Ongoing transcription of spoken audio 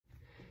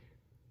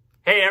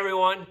Hey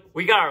everyone,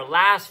 we got our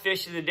last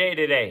fish of the day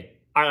today.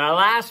 Our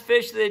last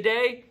fish of the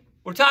day,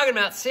 we're talking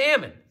about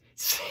salmon.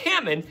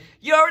 Salmon?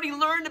 You already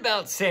learned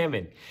about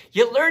salmon.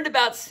 You learned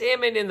about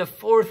salmon in the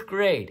 4th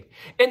grade.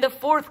 In the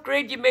 4th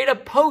grade, you made a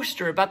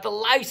poster about the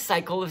life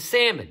cycle of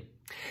salmon.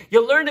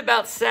 You learned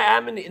about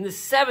salmon in the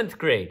 7th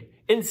grade.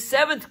 In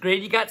 7th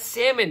grade, you got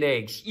salmon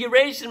eggs. You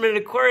raised them in an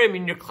aquarium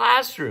in your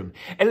classroom.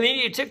 And then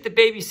you took the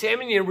baby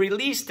salmon and you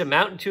released them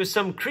out into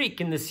some creek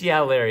in the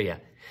Seattle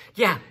area.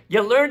 Yeah,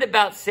 you learned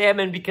about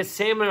salmon because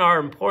salmon are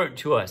important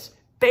to us.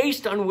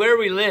 Based on where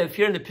we live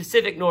here in the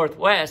Pacific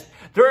Northwest,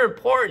 they're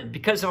important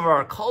because of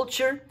our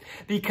culture,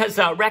 because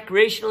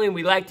recreationally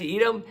we like to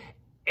eat them,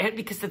 and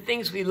because the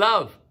things we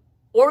love.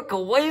 Orca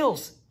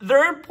whales,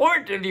 they're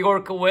important to the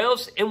orca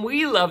whales, and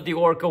we love the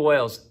orca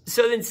whales.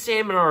 So then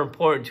salmon are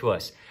important to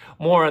us.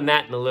 More on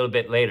that in a little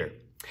bit later.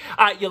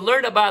 You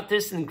learned about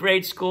this in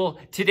grade school.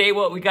 Today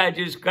what we got to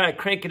do is got to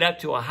crank it up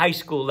to a high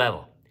school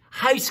level.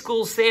 High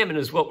school salmon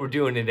is what we're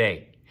doing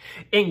today.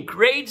 In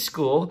grade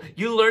school,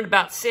 you learned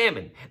about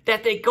salmon,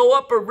 that they go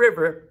up a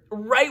river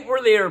right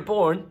where they are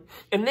born,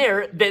 and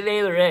there they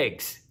lay their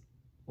eggs.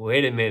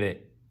 Wait a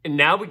minute. And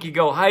now we can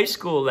go high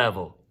school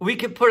level. We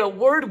can put a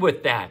word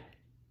with that.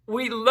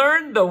 We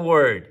learned the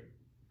word.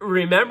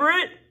 Remember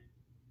it?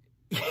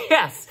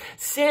 Yes,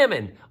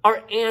 salmon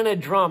are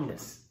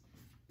anadromous.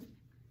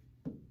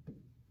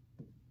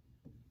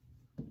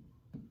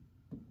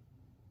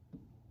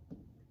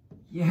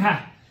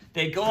 Yeah.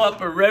 They go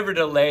up a river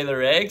to lay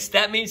their eggs.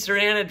 That means they're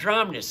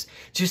anadromous,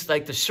 just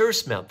like the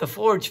surfsmelt, the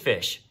forage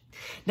fish.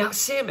 Now,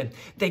 salmon,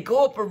 they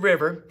go up a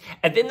river,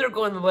 and then they're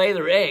going to lay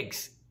their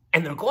eggs.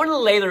 And they're going to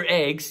lay their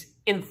eggs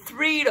in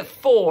 3 to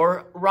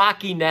 4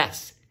 rocky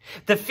nests.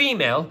 The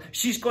female,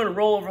 she's going to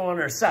roll over on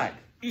her side.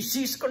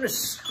 She's going to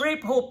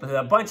scrape open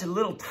a bunch of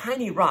little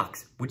tiny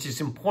rocks, which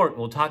is important.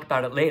 We'll talk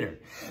about it later.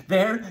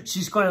 There,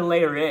 she's going to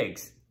lay her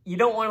eggs. You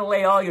don't want to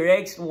lay all your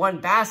eggs in one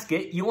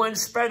basket. You want to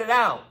spread it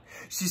out.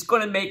 She's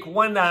going to make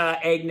one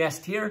egg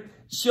nest here.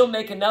 She'll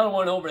make another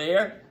one over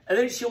there. And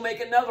then she'll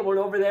make another one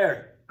over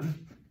there.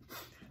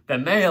 The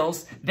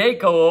males, they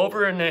go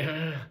over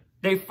and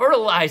they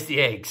fertilize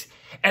the eggs.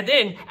 And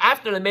then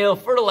after the male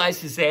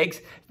fertilizes eggs,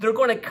 they're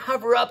going to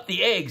cover up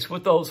the eggs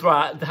with those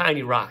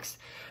tiny rocks.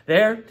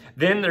 Then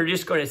they're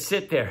just going to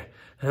sit there.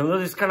 And they'll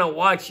just kind of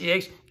watch the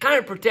eggs, kind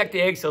of protect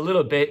the eggs a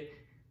little bit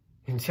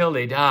until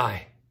they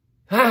die.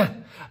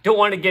 Don't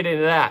want to get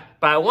into that,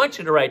 but I want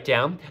you to write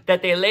down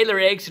that they lay their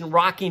eggs in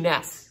rocky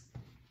nests.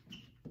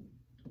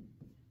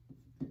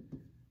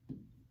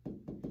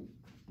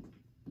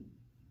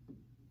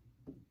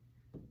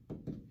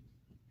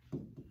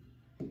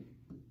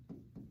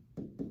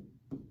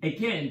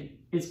 Again,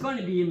 it's going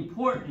to be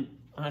important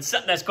on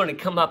something that's going to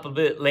come up a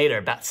bit later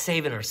about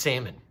saving our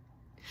salmon.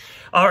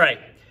 All right,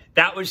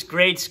 that was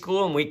grade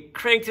school, and we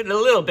cranked it a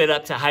little bit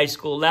up to high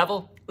school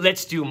level.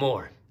 Let's do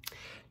more.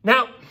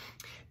 Now,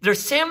 there's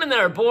salmon that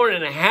are born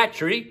in a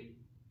hatchery,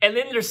 and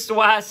then there's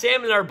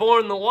salmon that are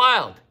born in the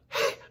wild.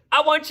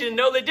 I want you to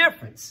know the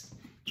difference.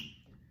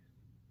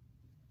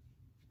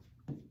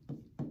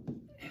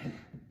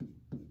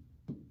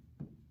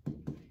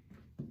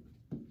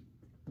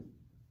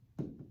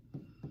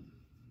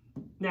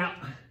 Now,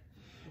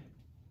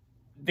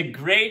 the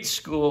grade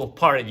school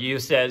part of you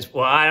says,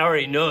 well, I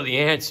already know the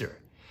answer.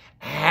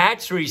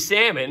 Hatchery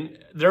salmon,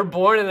 they're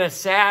born in a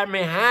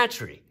salmon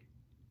hatchery.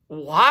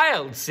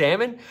 Wild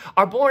salmon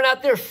are born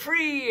out there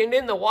free and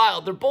in the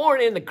wild. They're born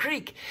in the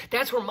creek.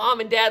 That's where mom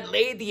and dad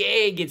laid the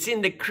egg. It's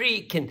in the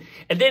creek, and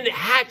then it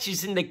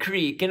hatches in the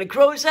creek, and it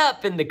grows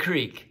up in the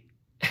creek.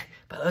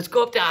 But let's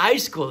go up to high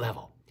school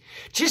level.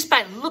 Just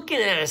by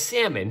looking at a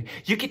salmon,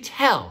 you could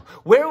tell,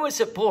 where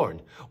was it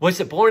born? Was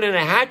it born in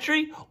a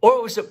hatchery,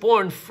 or was it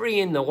born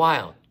free in the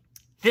wild?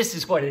 This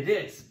is what it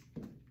is.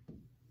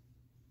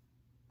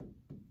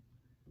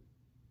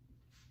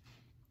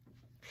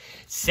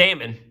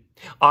 Salmon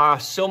are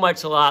so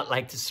much a lot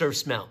like the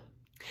surfsmelt.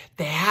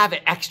 They have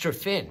an extra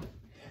fin.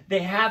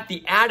 They have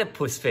the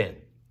adipose fin,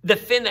 the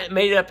fin that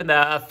made up in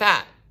the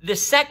fat, the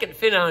second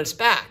fin on its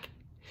back.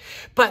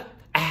 But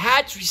a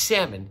hatchery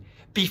salmon,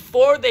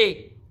 before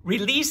they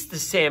release the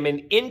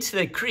salmon into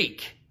the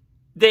creek,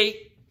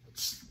 they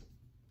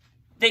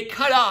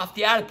cut off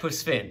the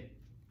adipose fin.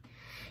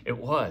 It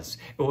was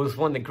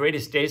one of the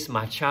greatest days of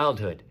my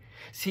childhood.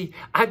 See,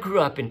 I grew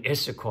up in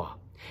Issaquah.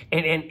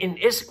 And in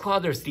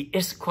Issaquah, there's the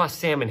Issaquah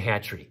Salmon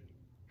Hatchery.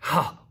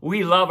 Oh,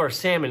 we love our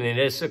salmon in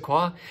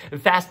Issaquah. In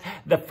fact,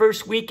 the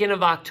first weekend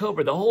of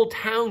October, the whole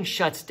town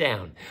shuts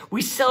down.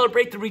 We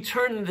celebrate the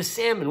return of the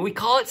salmon. We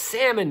call it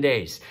Salmon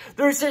Days.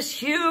 There's this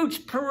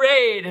huge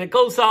parade, and it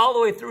goes all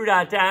the way through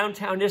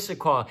downtown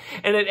Issaquah,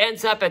 and it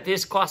ends up at the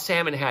Issaquah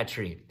Salmon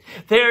Hatchery.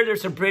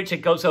 There's a bridge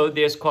that goes over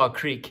the Issaquah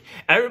Creek.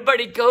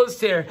 Everybody goes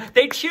there.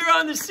 They cheer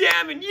on the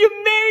salmon.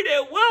 You made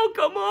it.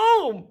 Welcome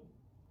home.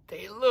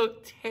 They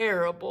look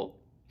terrible.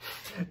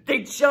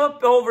 They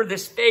jump over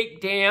this fake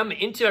dam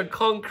into a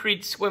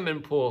concrete swimming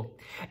pool.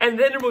 And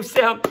then it will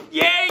sound,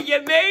 yay,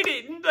 you made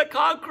it in the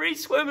concrete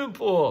swimming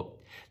pool.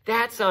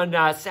 That's on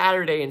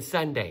Saturday and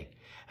Sunday.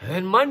 And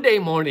then Monday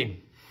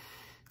morning,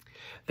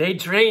 they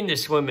drain the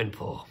swimming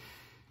pool.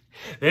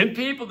 Then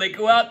people, they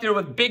go out there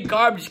with big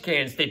garbage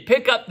cans. They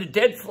pick up the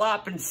dead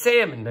flopping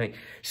salmon. They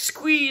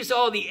squeeze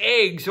all the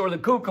eggs or the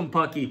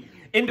kukumpuki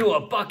into a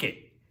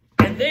bucket.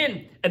 And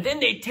then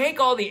they take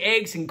all the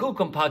eggs and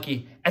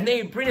kukumpuki and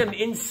they bring them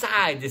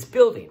inside this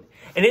building.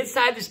 And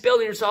inside this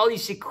building, there's all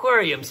these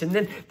aquariums. And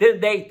then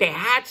they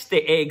hatch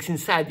the eggs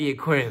inside the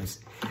aquariums.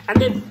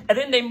 And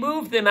then they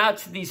move them out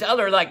to these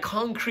other like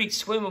concrete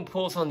swimming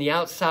pools on the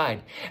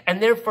outside.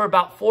 And there for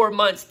about 4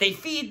 months, they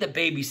feed the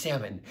baby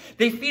salmon.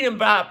 They feed them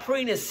by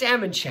putting a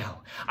salmon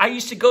chow. I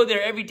used to go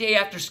there every day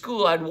after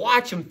school. I'd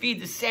watch them feed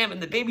the salmon.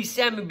 The baby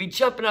salmon would be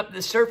jumping up to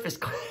the surface.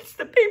 It's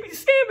the baby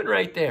salmon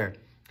right there.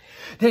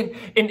 Then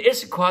in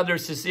Issaquah,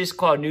 there's this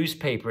Issaquah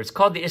newspaper. It's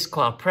called the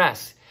Issaquah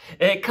Press.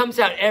 And it comes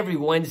out every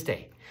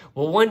Wednesday.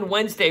 Well, one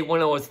Wednesday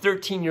when I was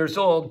 13 years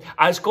old,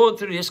 I was going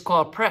through the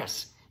Issaquah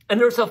Press. And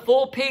there's a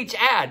full-page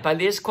ad by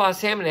the Issaquah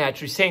Salmon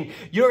Hatchery saying,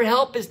 your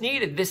help is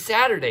needed this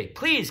Saturday.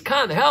 Please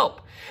come help.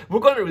 We're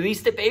going to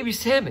release the baby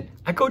salmon.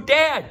 I go,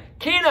 Dad,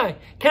 can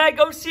I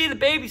go see the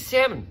baby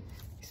salmon?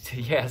 He said,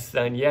 yeah,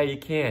 son, yeah, you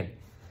can.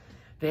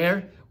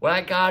 There, what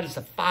I got is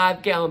a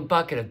 5-gallon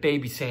bucket of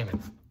baby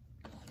salmon.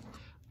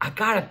 I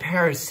got a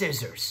pair of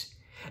scissors.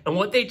 And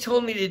what they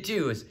told me to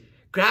do is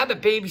grab a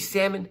baby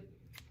salmon,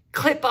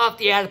 clip off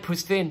the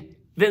adipose fin,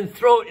 then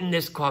throw it in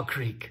Issaquah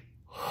Creek.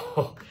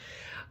 Oh,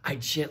 I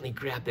gently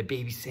grabbed the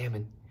baby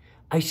salmon.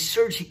 I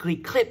surgically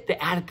clipped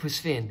the adipose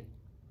fin.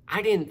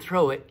 I didn't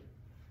throw it.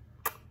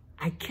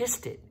 I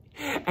kissed it.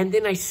 And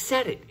then I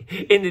set it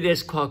into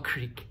Issaquah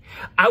Creek.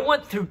 I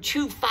went through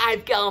 2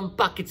 5-gallon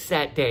buckets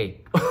that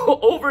day.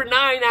 Over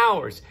 9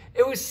 hours.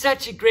 It was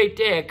such a great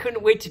day. I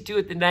couldn't wait to do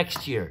it the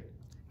next year.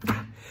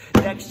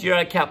 Next year,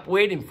 I kept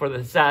waiting for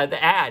the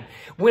ad.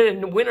 When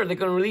in the winter, they're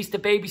going to release the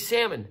baby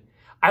salmon.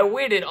 I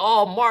waited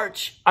all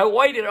March. I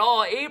waited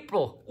all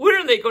April. When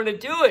are they going to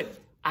do it?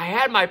 I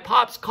had my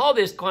pops call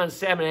this Issaquah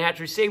Salmon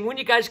Hatchery saying, when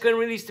you guys going to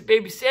release the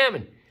baby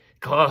salmon?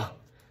 Oh,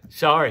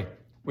 sorry,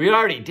 we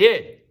already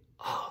did.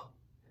 Oh,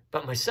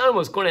 but my son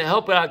was going to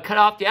help cut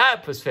off the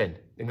adipose fin.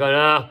 They go,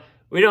 no,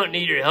 we don't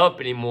need your help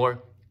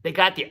anymore. They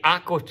got the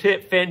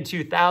AquaTip Fin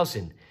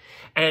 2000.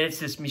 And it's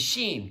this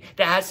machine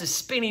that has a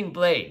spinning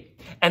blade.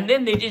 And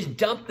then they just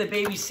dump the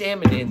baby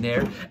salmon in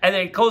there. And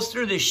then it goes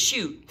through the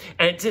chute.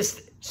 And it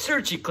just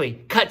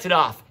surgically cuts it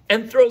off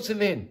and throws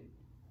them in.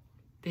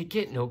 They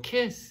get no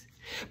kiss.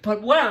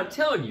 But what I'm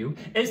telling you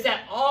is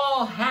that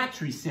all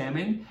hatchery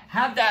salmon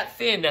have that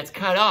fin that's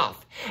cut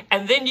off.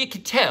 And then you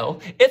can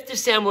tell if the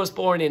salmon was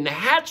born in the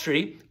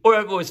hatchery or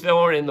if it was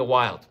born in the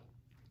wild.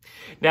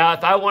 Now,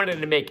 if I wanted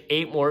to make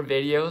 8 more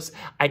videos,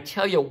 I'd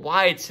tell you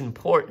why it's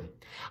important.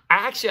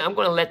 I'm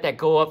going to let that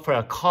go up for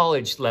a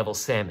college-level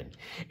salmon.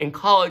 In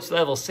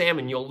college-level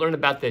salmon, you'll learn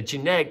about the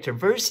genetic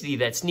diversity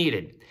that's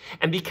needed.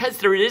 And because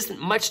there isn't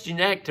much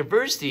genetic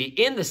diversity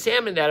in the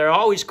salmon that are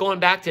always going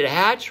back to the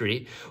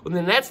hatchery, well,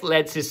 then that's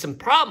led to some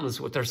problems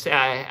with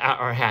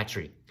our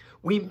hatchery.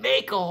 We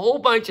make a whole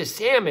bunch of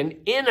salmon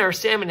in our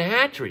salmon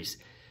hatcheries,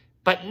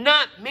 but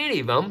not many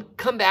of them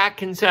come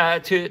back and,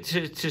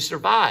 to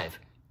survive.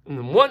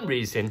 And one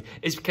reason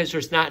is because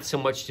there's not so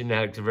much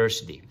genetic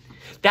diversity.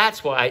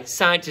 That's why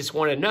scientists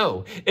want to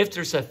know if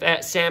there's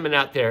a salmon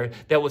out there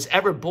that was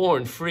ever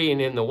born free and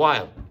in the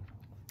wild.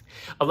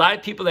 A lot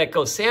of people that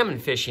go salmon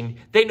fishing,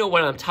 they know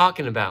what I'm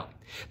talking about.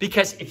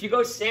 Because if you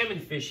go salmon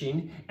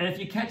fishing, and if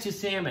you catch a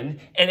salmon,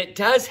 and it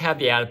does have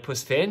the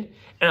adipose fin,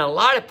 in a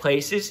lot of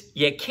places,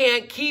 you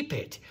can't keep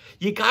it.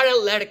 You gotta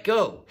let it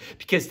go.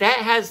 Because that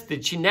has the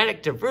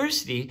genetic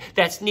diversity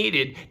that's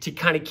needed to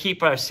kind of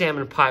keep our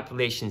salmon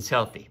populations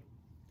healthy.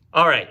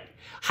 All right.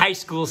 High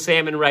school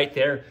salmon right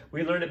there.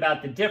 We learned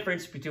about the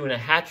difference between a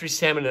hatchery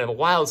salmon and a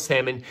wild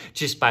salmon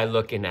just by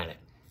looking at it.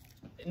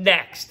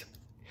 Next,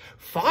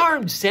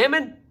 farmed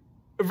salmon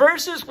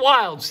versus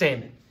wild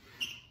salmon.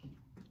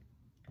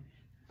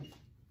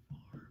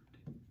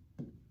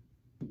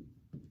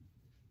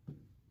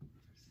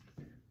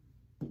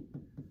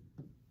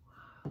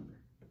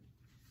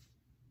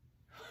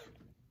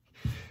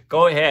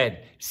 Go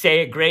ahead, say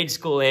a grade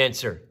school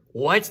answer.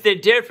 What's the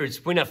difference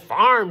between a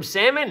farmed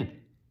salmon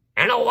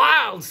and a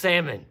wild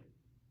salmon?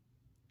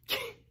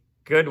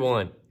 Good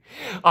one.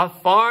 A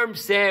farmed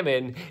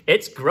salmon,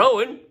 it's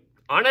growing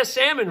on a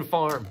salmon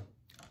farm.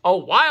 A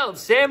wild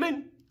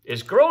salmon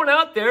is growing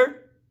out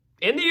there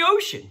in the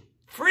ocean,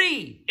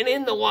 free and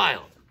in the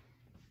wild.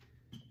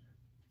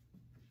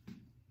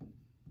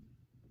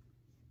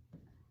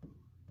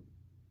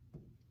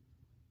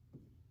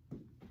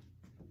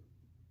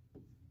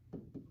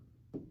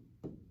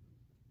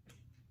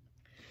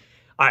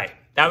 All right,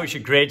 that was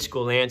your grade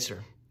school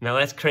answer. Now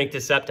let's crank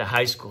this up to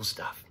high school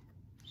stuff.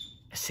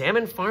 A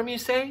salmon farm, you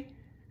say?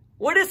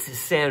 What is this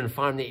salmon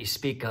farm that you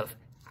speak of?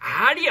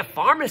 How do you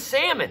farm a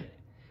salmon?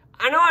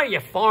 I know how you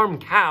farm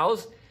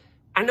cows.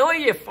 I know how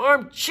you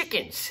farm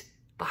chickens.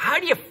 But how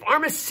do you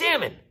farm a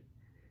salmon?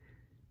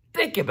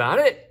 Think about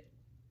it.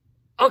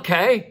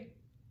 Okay,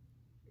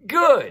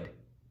 good.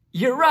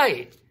 You're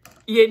right.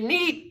 You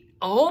need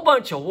a whole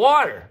bunch of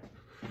water.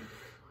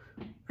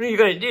 What are you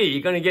going to do?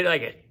 You're going to get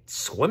like a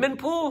Swimming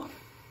pool?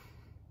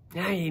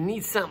 Now you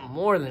need something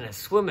more than a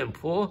swimming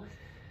pool.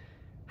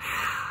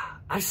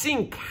 I've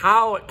seen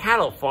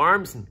cattle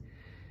farms and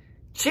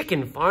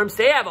chicken farms.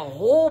 They have a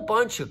whole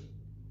bunch of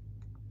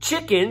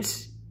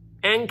chickens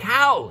and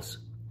cows.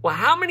 Well,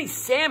 how many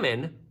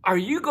salmon are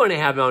you going to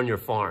have on your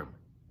farm?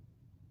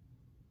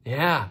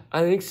 Yeah,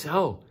 I think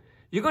so.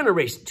 You're going to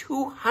raise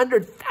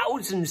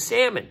 200,000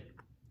 salmon.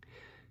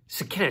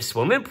 So can a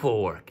swimming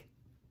pool work?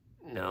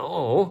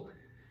 No.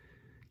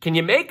 Can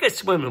you make a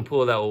swimming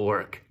pool that will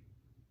work?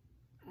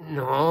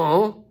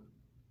 No.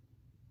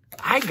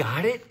 I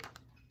got it.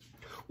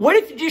 What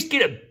if you just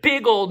get a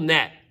big old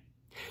net?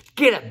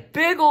 Get a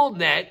big old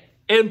net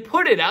and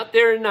put it out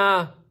there in,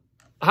 how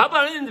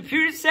about in the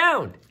Puget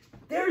Sound?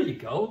 There you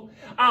go.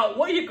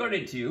 What you're going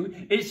to do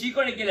is you're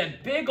going to get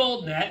a big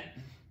old net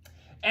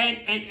and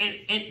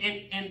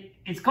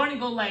it's going to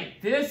go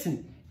like this.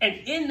 And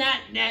in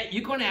that net,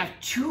 you're going to have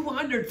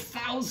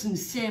 200,000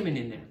 salmon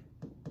in there.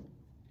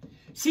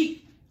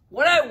 See,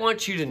 what I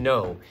want you to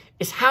know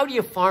is how do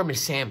you farm a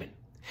salmon?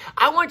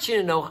 I want you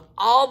to know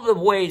all the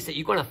ways that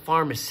you're going to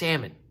farm a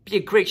salmon. Be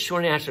a great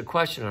short answer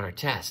question on our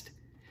test.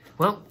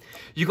 Well,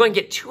 you're going to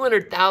get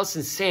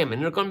 200,000 salmon.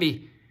 They're going to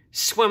be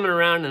swimming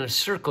around in a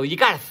circle. You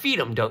got to feed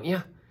them, don't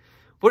you?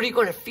 What are you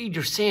going to feed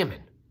your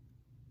salmon?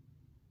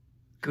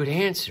 Good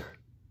answer.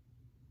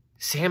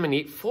 Salmon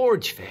eat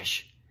forage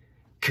fish.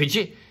 Could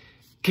you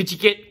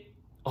get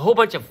a whole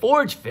bunch of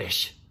forage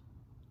fish?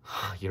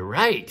 You're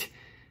right.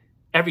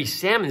 Every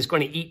salmon is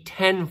going to eat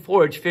 10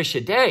 forage fish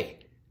a day.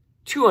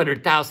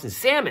 200,000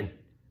 salmon.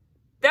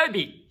 That would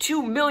be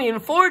 2 million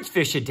forage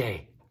fish a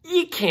day.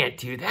 You can't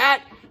do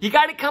that. You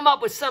got to come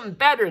up with something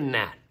better than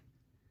that.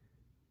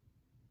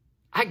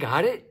 I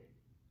got it.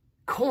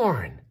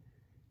 Corn.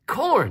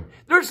 Corn.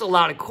 There's a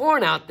lot of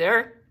corn out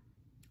there.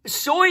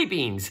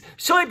 Soybeans.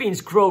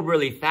 Soybeans grow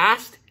really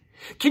fast.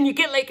 Can you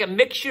get like a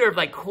mixture of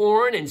like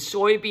corn and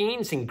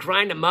soybeans and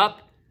grind them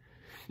up?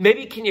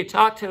 Maybe can you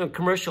talk to a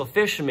commercial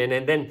fisherman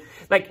and then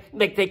like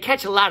they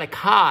catch a lot of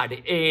cod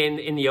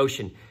in the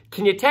ocean.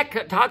 Can you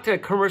talk to a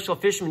commercial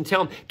fisherman and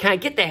tell him, can I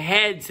get the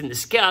heads and the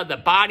scale, the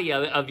body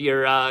of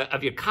your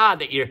cod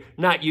that you're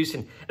not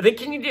using? And then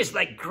can you just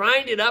like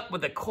grind it up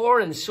with a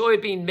corn and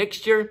soybean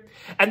mixture?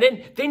 And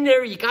then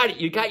there you got it.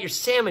 You got your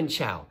salmon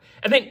chow.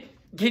 And then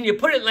can you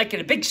put it like in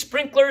a big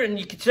sprinkler and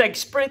you can like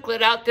sprinkle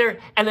it out there?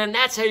 And then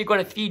that's how you're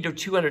going to feed your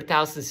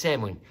 200,000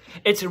 salmon.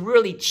 It's a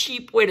really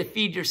cheap way to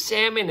feed your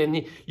salmon,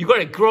 and you're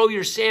going to grow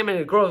your salmon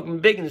and grow them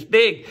big and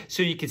big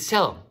so you can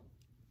sell them.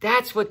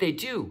 That's what they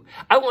do.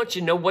 I want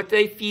you to know what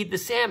they feed the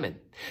salmon.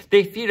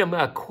 They feed them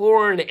a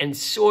corn and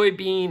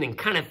soybean and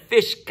kind of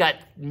fish gut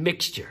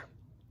mixture.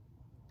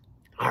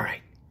 All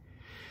right.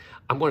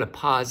 I'm going to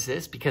pause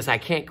this because I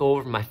can't go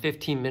over my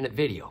 15-minute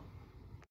video.